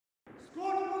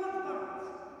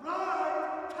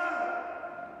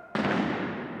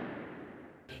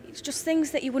it's just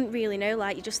things that you wouldn't really know,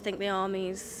 like you just think the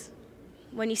army's,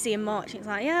 when you see them marching, it's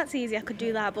like, yeah, that's easy, I could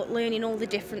do that, but learning all the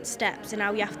different steps and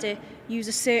how you have to use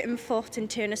a certain foot and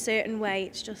turn a certain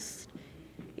way,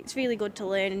 it's really good to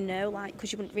learn and know, like,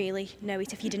 because you wouldn't really know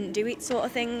it if you didn't do it, sort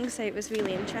of thing, so it was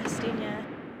really interesting, yeah.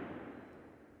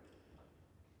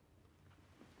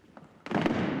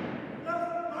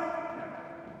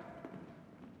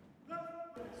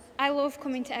 I love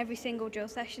coming to every single drill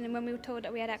session, and when we were told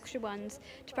that we had extra ones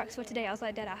to practice for today, I was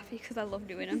like dead happy because I love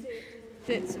doing them.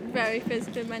 It's very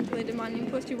physically and mentally demanding,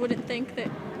 plus you wouldn't think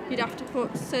that you'd have to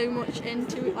put so much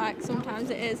into it, like sometimes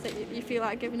it is that you feel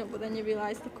like giving up, but then you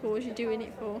realise the cause you're doing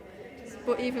it for.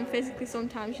 But even physically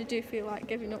sometimes you do feel like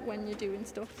giving up when you're doing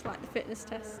stuff like the fitness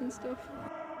tests and stuff.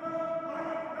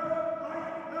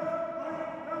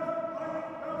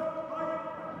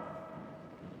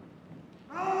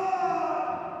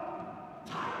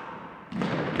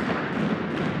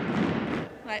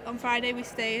 Like on Friday we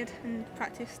stayed and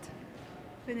practiced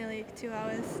for nearly 2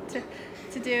 hours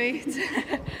to do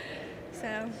it.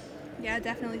 So yeah, I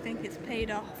definitely think it's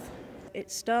paid off. It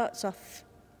starts off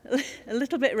a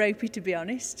little bit ropey, to be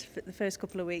honest, for the first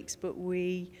couple of weeks, but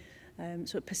we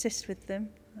sort of persist with them,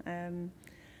 and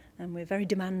we're very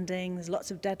demanding. There's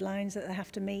lots of deadlines that they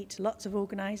have to meet, lots of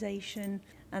organisation,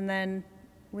 and then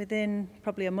within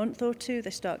probably a month or two they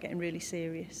start getting really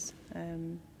serious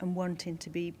and wanting to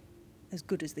be as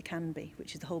good as they can be,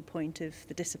 which is the whole point of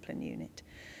the discipline unit.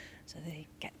 So they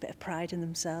get a bit of pride in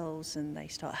themselves and they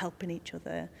start helping each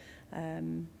other,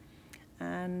 and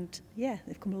yeah,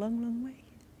 they've come a long, long way.